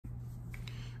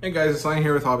Hey guys, it's Ryan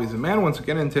here with HobbiesofaMan once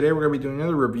again, and today we're going to be doing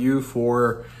another review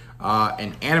for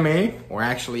an anime, or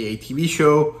actually a TV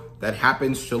show that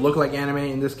happens to look like anime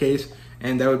in this case,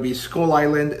 and that would be Skull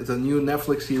Island. It's a new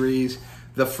Netflix series,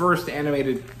 the first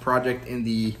animated project in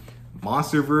the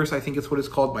Monsterverse, I think it's what it's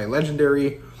called, by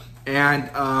Legendary,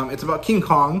 and it's about King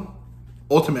Kong.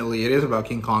 Ultimately, it is about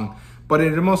King Kong, but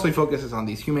it mostly focuses on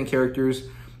these human characters,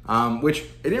 which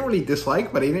I didn't really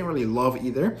dislike, but I didn't really love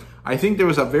either. I think there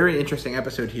was a very interesting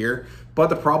episode here, but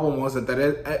the problem was that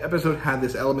episode had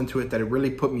this element to it that it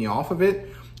really put me off of it.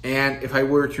 And if I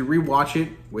were to rewatch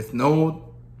it with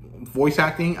no voice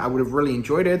acting, I would have really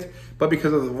enjoyed it. But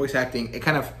because of the voice acting, it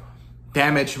kind of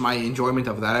damaged my enjoyment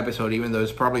of that episode, even though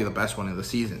it's probably the best one in the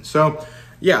season. So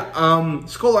yeah,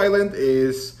 Skull Island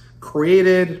is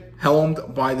helmed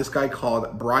by this guy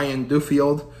called Brian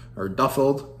Duffield, or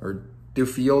Duffield, or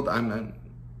Duffield.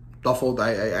 Duffield.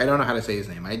 I don't know how to say his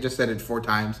name. I just said it 4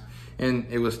 times, and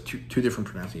it was two different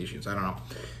pronunciations. I don't know.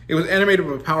 It was animated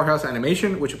by Powerhouse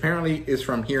Animation, which apparently is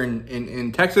from here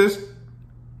in Texas.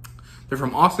 They're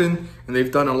from Austin, and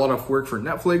they've done a lot of work for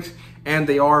Netflix, and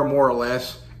they are more or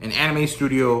less an anime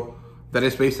studio that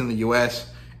is based in the US,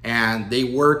 and they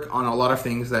work on a lot of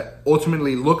things that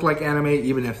ultimately look like anime,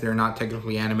 even if they're not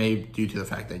technically anime due to the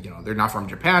fact that, they're not from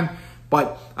Japan.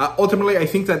 But ultimately, I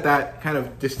think that kind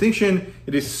of distinction,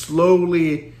 it is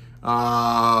slowly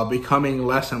becoming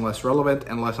less and less relevant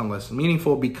and less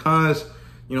meaningful because,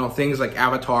 things like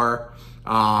Avatar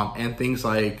and things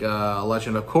like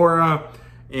Legend of Korra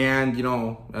and,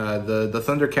 the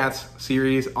Thundercats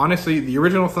series. Honestly, the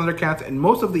original Thundercats and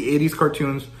most of the 80s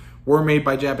cartoons were made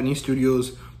by Japanese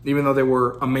studios, even though they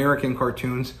were American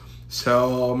cartoons.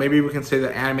 So maybe we can say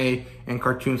that anime and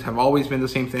cartoons have always been the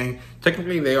same thing.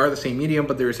 Technically, they are the same medium,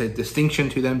 but there is a distinction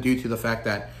to them due to the fact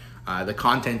that the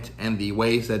content and the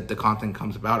ways that the content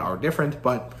comes about are different.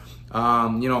 But,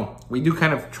 we do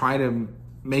kind of try to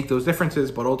make those differences,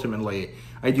 but ultimately,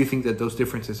 I do think that those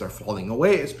differences are falling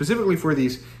away, specifically for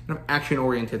these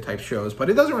action-oriented type shows. But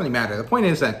it doesn't really matter. The point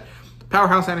is that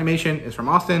Powerhouse Animation is from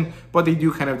Austin, but they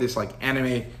do kind of this like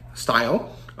anime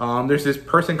style. There's this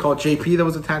person called JP that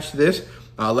was attached to this,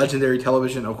 Legendary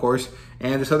Television, of course,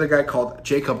 and this other guy called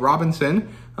Jacob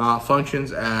Robinson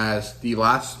functions as the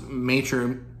last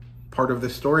major part of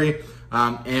this story,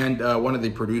 and one of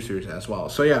the producers as well.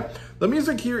 So yeah, the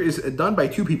music here is done by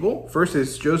 2 people. First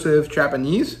is Joseph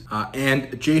Trapanese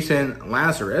and Jason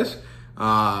Lazarus.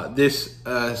 This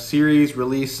series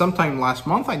released sometime last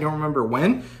month. I don't remember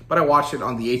when, but I watched it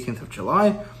on the 18th of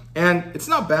July, and it's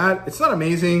not bad. It's not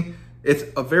amazing. It's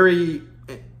a very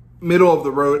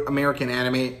middle-of-the-road American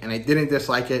anime, and I didn't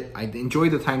dislike it. I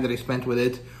enjoyed the time that I spent with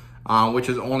it, which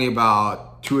is only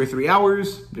about 2 or 3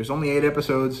 hours. There's only 8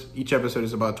 episodes. Each episode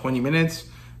is about 20 minutes.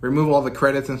 Remove all the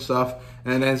credits and stuff,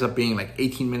 and it ends up being like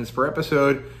 18 minutes per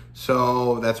episode.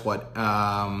 So that's what,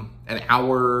 an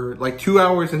hour, like 2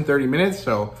 hours and 30 minutes.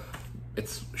 So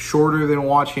it's shorter than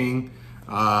watching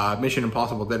Mission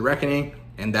Impossible: Dead Reckoning,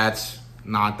 and that's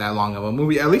not that long of a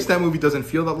movie. At least that movie doesn't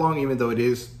feel that long, even though it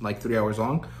is like 3 hours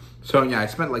long. So yeah, I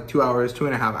spent like 2 hours,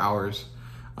 2.5 hours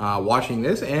watching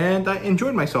this, and I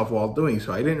enjoyed myself while doing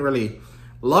so. I didn't really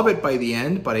love it by the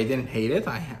end, but I didn't hate it.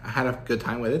 I had a good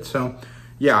time with it. So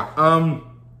yeah,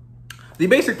 the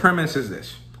basic premise is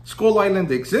this. Skull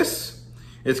Island exists.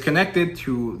 It's connected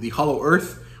to the Hollow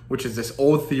Earth, which is this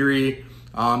old theory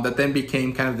that then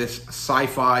became kind of this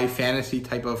sci-fi fantasy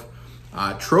type of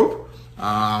trope.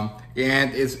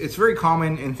 And it's very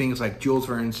common in things like Jules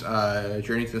Verne's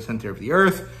Journey to the Center of the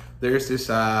Earth. There's this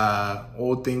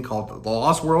old thing called The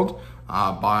Lost World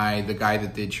by the guy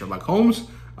that did Sherlock Holmes.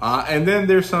 And then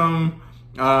there's some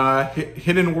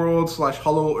hidden world /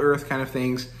 Hollow Earth kind of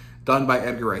things done by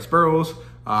Edgar Rice Burroughs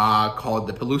called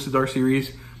the Pellucidar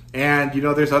series. And,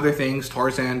 there's other things.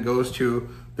 Tarzan goes to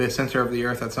the center of the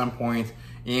Earth at some point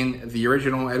in the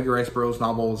original Edgar Rice Burroughs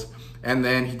novels. And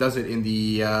then he does it in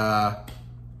the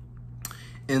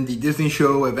Disney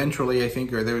show eventually, I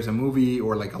think, or there was a movie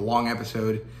or like a long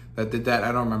episode that did that.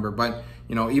 I don't remember. But,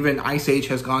 even Ice Age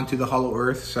has gone to the Hollow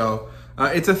Earth. So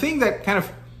it's a thing that kind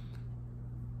of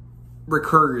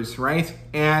recurs, right?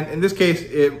 And in this case,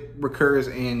 it recurs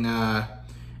in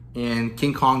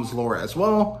King Kong's lore as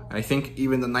well. And I think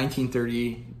even the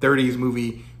 1930s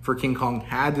movie for King Kong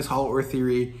had this Hollow Earth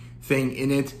theory thing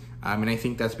in it. And I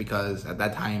think that's because at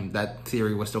that time, that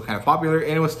theory was still kind of popular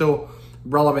and it was still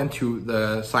relevant to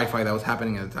the sci-fi that was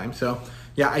happening at the time. So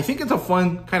yeah, I think it's a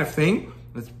fun kind of thing.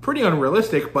 It's pretty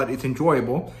unrealistic, but it's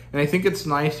enjoyable. And I think it's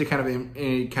nice to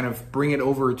kind of bring it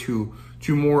over to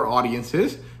more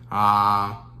audiences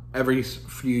every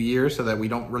few years so that we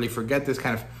don't really forget this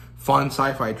kind of fun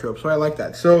sci-fi trope. So I like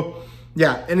that. So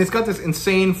Yeah, and it's got this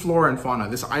insane flora and fauna.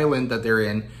 This island that they're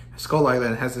in, Skull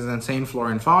Island, has this insane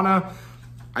flora and fauna.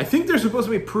 I think they're supposed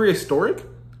to be prehistoric,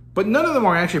 but none of them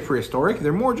are actually prehistoric.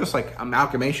 They're more just like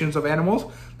amalgamations of animals.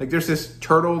 Like there's this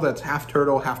turtle that's half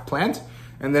turtle, half plant.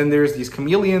 And then there's these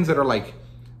chameleons that are like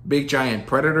big giant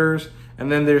predators.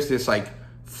 And then there's this like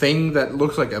thing that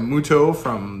looks like a Muto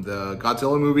from the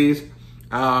Godzilla movies.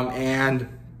 And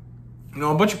you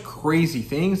know, a bunch of crazy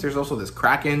things. There's also this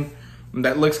kraken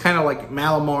that looks kind of like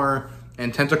Malamar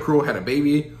and Tentacruel had a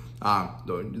baby.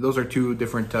 Those are two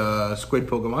different squid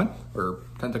Pokemon or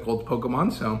tentacled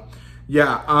Pokemon. So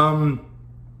yeah,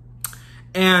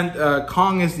 and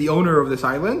Kong is the owner of this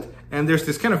island, and there's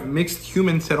this kind of mixed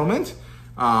human settlement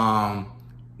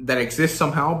that exists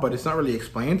somehow, but it's not really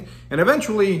explained. And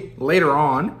eventually, later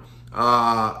on,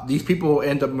 these people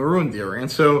end up marooned there. And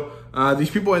so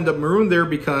these people end up marooned there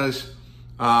because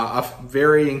of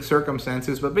varying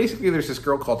circumstances. But basically, there's this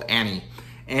girl called Annie,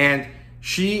 and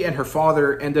she and her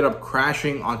father ended up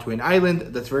crashing onto an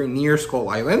island that's very near Skull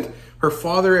Island. Her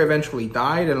father eventually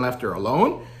died and left her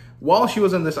alone. While she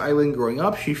was on this island growing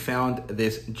up, she found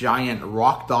this giant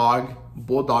rock dog,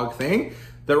 bulldog thing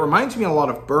that reminds me a lot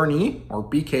of Bernie or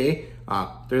BK.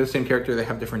 They're the same character. They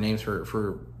have different names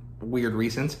for weird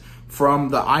reasons. From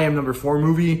the I Am Number 4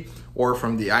 movie or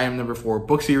from the I Am Number 4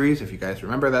 book series, if you guys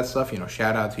remember that stuff. You know,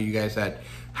 shout out to you guys that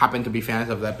happen to be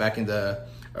fans of that back in the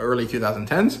early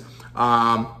 2010s.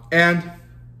 And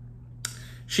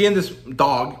she and this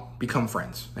dog become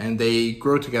friends and they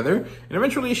grow together, and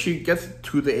eventually she gets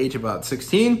to the age of about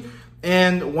 16,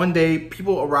 and one day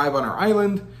people arrive on her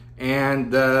island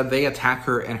and they attack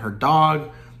her and her dog.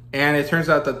 And it turns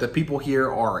out that the people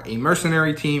here are a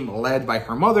mercenary team led by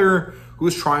her mother,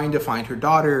 who's trying to find her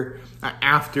daughter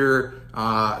after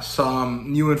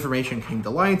some new information came to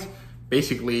light.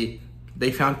 Basically,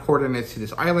 they found coordinates to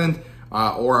this island,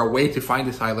 or a way to find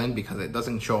this island, because it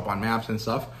doesn't show up on maps and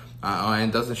stuff,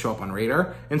 and doesn't show up on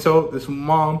radar. And so this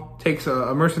mom takes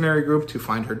a mercenary group to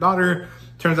find her daughter.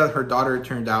 Turns out her daughter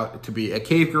turned out to be a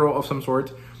cave girl of some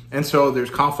sort. And so there's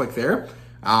conflict there.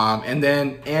 And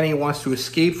then Annie wants to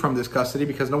escape from this custody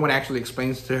because no one actually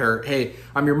explains to her, hey,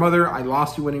 I'm your mother. I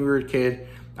lost you when you were a kid.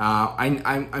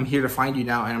 I'm here to find you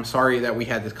now, and I'm sorry that we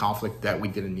had this conflict that we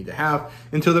didn't need to have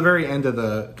until the very end of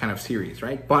the kind of series,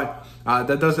 right? But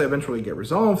that does eventually get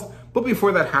resolved. But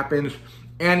before that happens,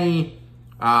 Annie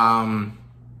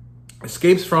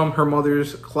escapes from her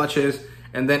mother's clutches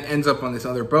and then ends up on this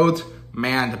other boat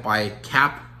manned by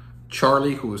Cap,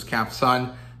 Charlie, who is Cap's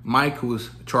son, Mike,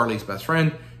 who's Charlie's best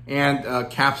friend, and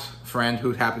Cap's friend,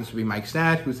 who happens to be Mike's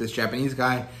dad, who's this Japanese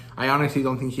guy. I honestly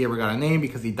don't think he ever got a name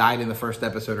because he died in the first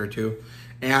episode or two.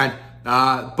 And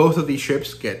both of these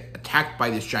ships get attacked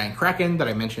by this giant kraken that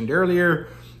I mentioned earlier.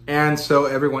 And so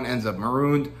everyone ends up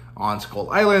marooned on Skull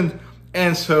Island.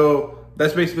 And so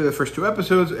that's basically the first two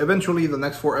episodes. Eventually, the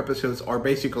next 4 episodes are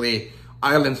basically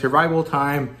island survival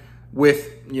time with,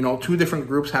 you know, 2 different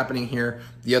groups happening here.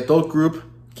 The adult group,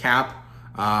 Cap,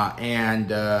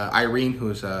 and Irene,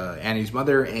 who's Annie's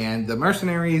mother, and the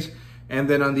mercenaries. And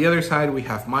then on the other side, we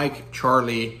have Mike,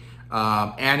 Charlie,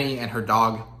 Annie, and her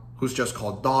dog, who's just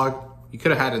called Dog. He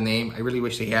could have had a name. I really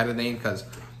wish he had a name because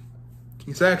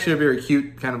he's actually a very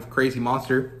cute, kind of crazy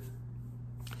monster.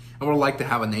 I would like to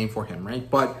have a name for him, right?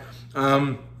 But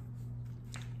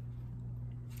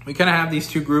we kind of have these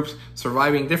 2 groups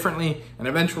surviving differently, and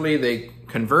eventually they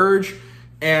converge,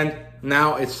 and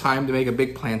now it's time to make a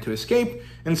big plan to escape.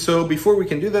 And so before we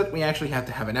can do that, we actually have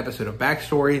to have an episode of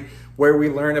backstory where we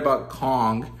learn about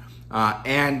Kong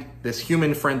and this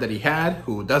human friend that he had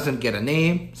who doesn't get a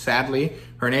name, sadly.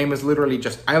 Her name is literally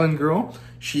just Island Girl.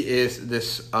 She is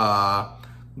this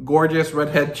gorgeous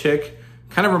redhead chick.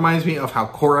 Kind of reminds me of how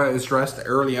Korra is dressed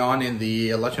early on in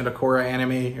the Legend of Korra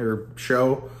anime or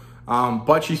show,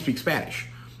 but she speaks Spanish.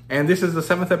 And this is the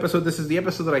 7th episode. This is the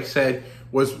episode that I said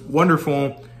was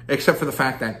wonderful, except for the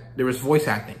fact that there was voice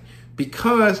acting.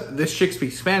 Because this chick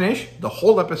speaks Spanish the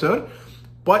whole episode,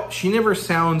 but she never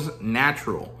sounds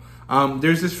natural.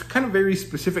 There's this kind of very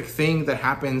specific thing that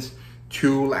happens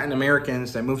to Latin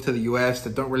Americans that move to the US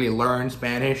that don't really learn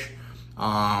Spanish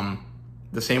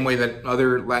the same way that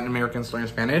other Latin Americans learn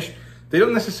Spanish. They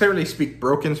don't necessarily speak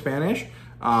broken Spanish,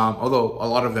 although a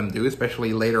lot of them do,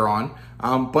 especially later on.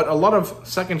 But a lot of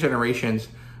second generations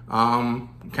kind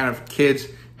of kids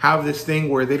have this thing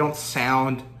where they don't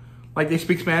sound like they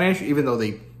speak Spanish, even though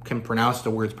they can pronounce the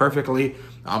words perfectly.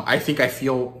 I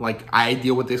feel like I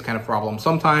deal with this kind of problem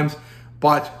sometimes,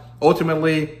 but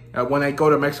ultimately, when I go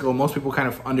to Mexico, most people kind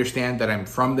of understand that I'm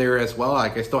from there as well.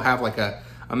 Like I still have like a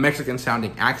Mexican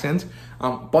sounding accent,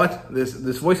 but this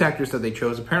voice actors that they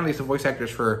chose, apparently it's the voice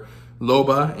actors for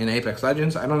Loba in Apex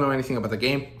Legends. I don't know anything about the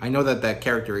game. I know that that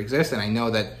character exists, and I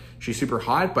know that she's super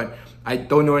hot, but I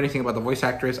don't know anything about the voice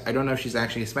actress. I don't know if she's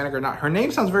actually Hispanic or not. Her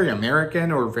name sounds very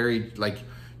American or very like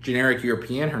generic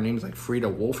European. Her name's like Frida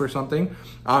Wolf or something.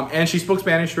 And she spoke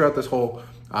Spanish throughout this whole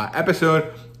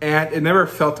episode, and it never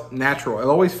felt natural. It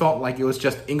always felt like it was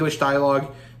just English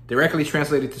dialogue directly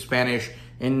translated to Spanish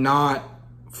and not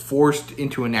forced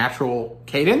into a natural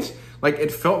cadence. Like,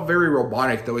 it felt very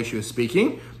robotic the way she was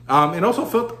speaking. It also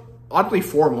felt oddly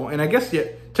formal, and I guess, yeah,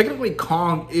 technically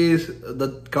Kong is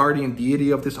the guardian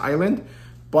deity of this island,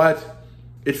 but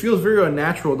it feels very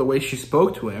unnatural the way she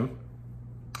spoke to him.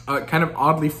 Kind of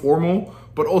oddly formal,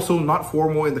 but also not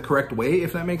formal in the correct way,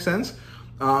 if that makes sense.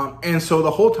 And so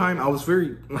the whole time I was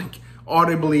very like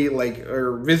audibly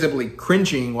or visibly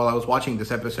cringing while I was watching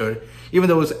this episode, even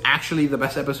though it was actually the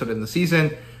best episode in the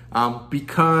season,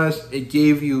 because it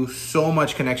gave you so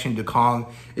much connection to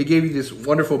Kong. It gave you this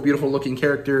wonderful, beautiful looking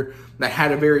character that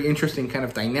had a very interesting kind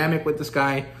of dynamic with this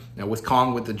guy, with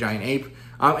Kong, with the giant ape.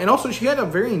 And also she had a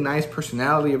very nice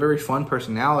personality, a very fun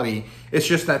personality. It's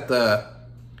just that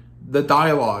the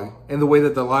dialogue and the way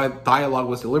that the dialogue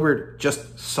was delivered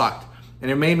just sucked. And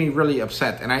it made me really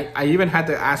upset. And I even had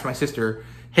to ask my sister,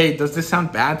 hey, does this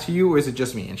sound bad to you or is it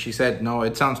just me? And she said, no,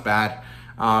 it sounds bad.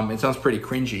 It sounds pretty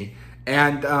cringy.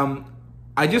 And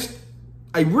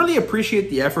I really appreciate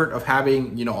the effort of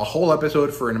having, you know, a whole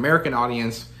episode for an American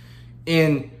audience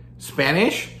in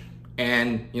Spanish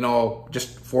and, you know,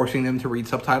 just forcing them to read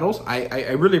subtitles.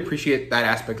 I really appreciate that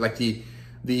aspect, like the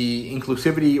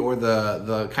inclusivity or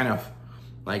the kind of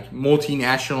like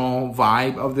multinational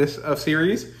vibe of this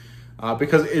series.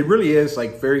 Because it really is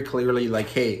like very clearly like,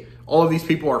 hey, all of these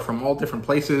people are from all different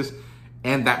places,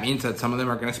 and that means that some of them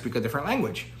are going to speak a different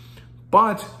language.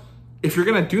 But if you're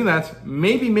going to do that,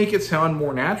 maybe make it sound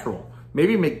more natural.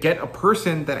 Maybe get a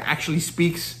person that actually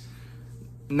speaks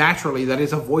naturally, that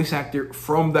is a voice actor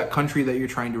from that country that you're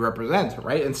trying to represent,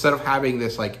 right? Instead of having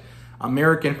this like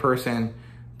American person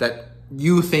that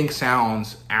you think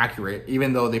sounds accurate,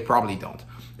 even though they probably don't.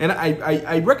 And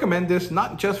I recommend this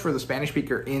not just for the Spanish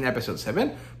speaker in episode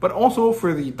 7, but also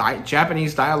for the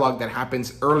Japanese dialogue that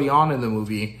happens early on in the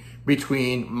movie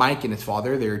between Mike and his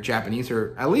father. They're Japanese,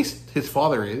 or at least his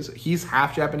father is. He's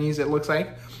half Japanese, it looks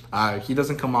like. He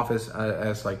doesn't come off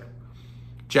as like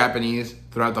Japanese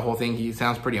throughout the whole thing. He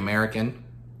sounds pretty American.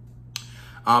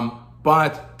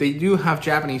 But they do have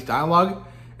Japanese dialogue,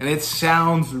 and it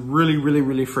sounds really, really,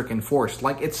 really freaking forced.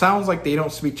 Like, it sounds like they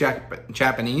don't speak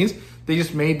Japanese. They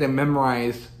just made them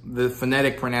memorize the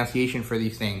phonetic pronunciation for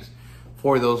these things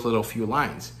for those little few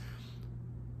lines.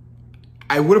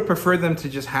 I would have preferred them to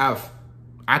just have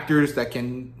actors that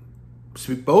can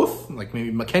speak both. Like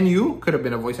maybe McKenyu could have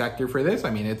been a voice actor for this.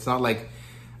 I mean, it's not like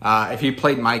if he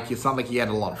played Mike, it's not like he had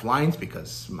a lot of lines,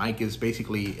 because Mike is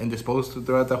basically indisposed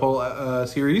throughout the whole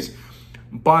series.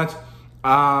 But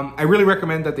I really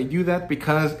recommend that they do that,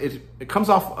 because it comes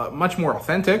off much more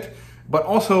authentic, but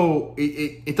also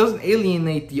it doesn't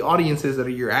alienate the audiences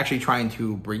that you're actually trying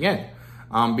to bring in.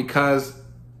 Because,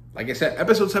 like I said,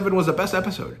 episode 7 was the best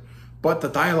episode, but the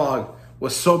dialogue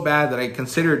was so bad that I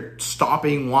considered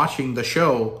stopping watching the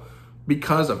show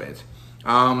because of it.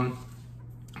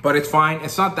 But it's fine.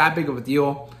 It's not that big of a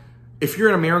deal. If you're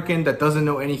an American that doesn't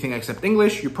know anything except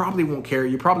English, you probably won't care.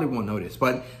 You probably won't notice.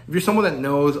 But if you're someone that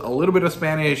knows a little bit of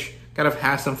Spanish, kind of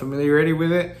has some familiarity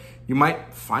with it, you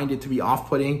might find it to be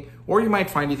off-putting, or you might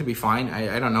find it to be fine.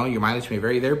 I don't know. Your mileage may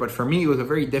vary there. But for me, it was a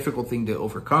very difficult thing to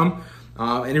overcome.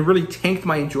 And it really tanked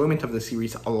my enjoyment of the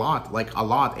series a lot. Like, a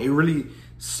lot. It really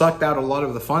sucked out a lot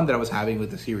of the fun that I was having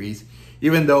with the series.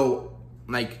 Even though,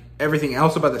 like, everything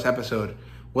else about this episode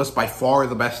was by far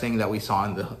the best thing that we saw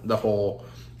in the whole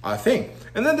thing.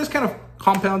 And then this kind of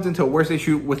compounds into a worse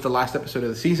issue with the last episode of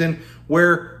the season,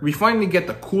 where we finally get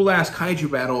the cool-ass kaiju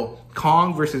battle,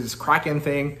 Kong versus this Kraken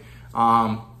thing.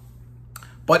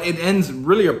 But it ends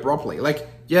really abruptly. Like,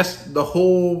 yes, the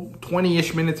whole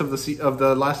 20-ish minutes of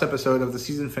the last episode of the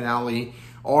season finale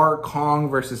are Kong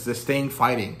versus this thing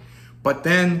fighting. But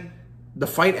then the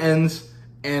fight ends,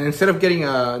 and instead of getting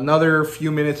another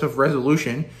few minutes of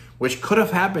resolution, which could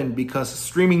have happened because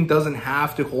streaming doesn't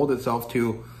have to hold itself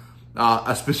to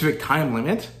a specific time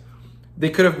limit, they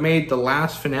could have made the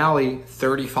last finale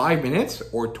 35 minutes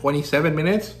or 27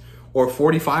 minutes or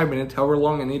 45 minutes, however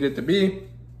long it needed to be.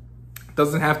 It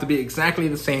doesn't have to be exactly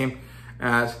the same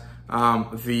as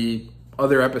the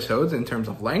other episodes in terms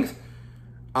of length.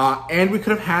 And we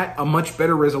could have had a much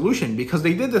better resolution, because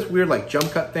they did this weird like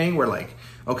jump cut thing where, like,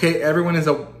 okay, everyone is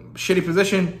a shitty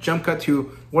position, jump cut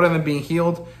to one of them being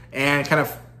healed, and kind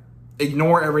of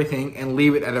ignore everything and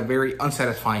leave it at a very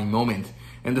unsatisfying moment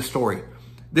in the story.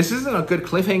 this isn't a good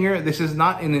cliffhanger. This is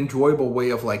not an enjoyable way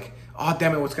of like, oh,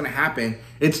 damn it, what's going to happen?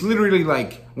 It's literally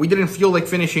like, we didn't feel like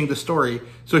finishing the story,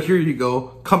 so here you go,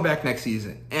 come back next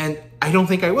season. And I don't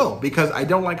think I will, because I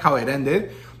don't like how it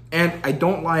ended, and I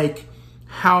don't like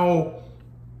how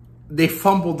they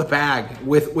fumbled the bag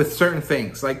with certain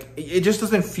things. Like, it just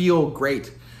doesn't feel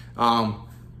great.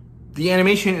 The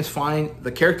animation is fine.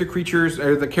 The character creatures,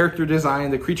 or the character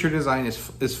design, the creature design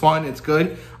is fun. It's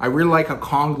good. I really like how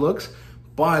Kong looks,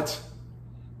 but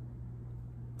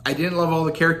I didn't love all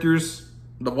the characters.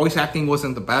 The voice acting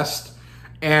wasn't the best.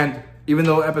 And even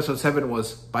though episode 7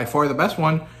 was by far the best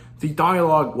one, the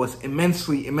dialogue was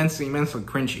immensely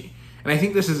cringy. And I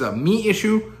think this is a me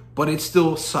issue, but it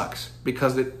still sucks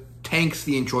because it tanks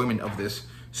the enjoyment of this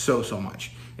so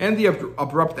much. And the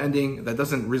abrupt ending that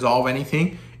doesn't resolve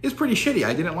anything is pretty shitty.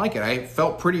 I didn't like it. I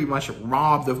felt pretty much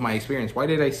robbed of my experience. Why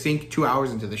did I sink 2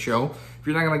 hours into the show if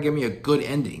you're not going to give me a good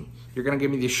ending? You're going to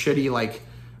give me this shitty, like,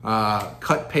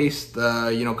 cut, paste,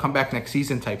 come back next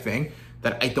season type thing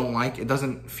that I don't like. It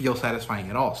doesn't feel satisfying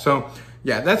at all. So,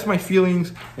 yeah, that's my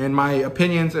feelings and my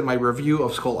opinions and my review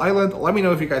of Skull Island. Let me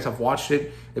know if you guys have watched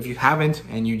it. If you haven't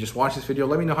and you just watched this video,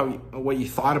 let me know what you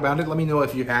thought about it. Let me know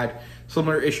if you had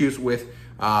similar issues with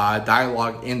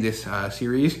dialogue in this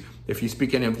series, if you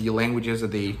speak any of the languages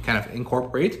that they kind of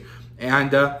incorporate.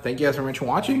 And thank you guys very much for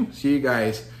watching. See you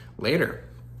guys later.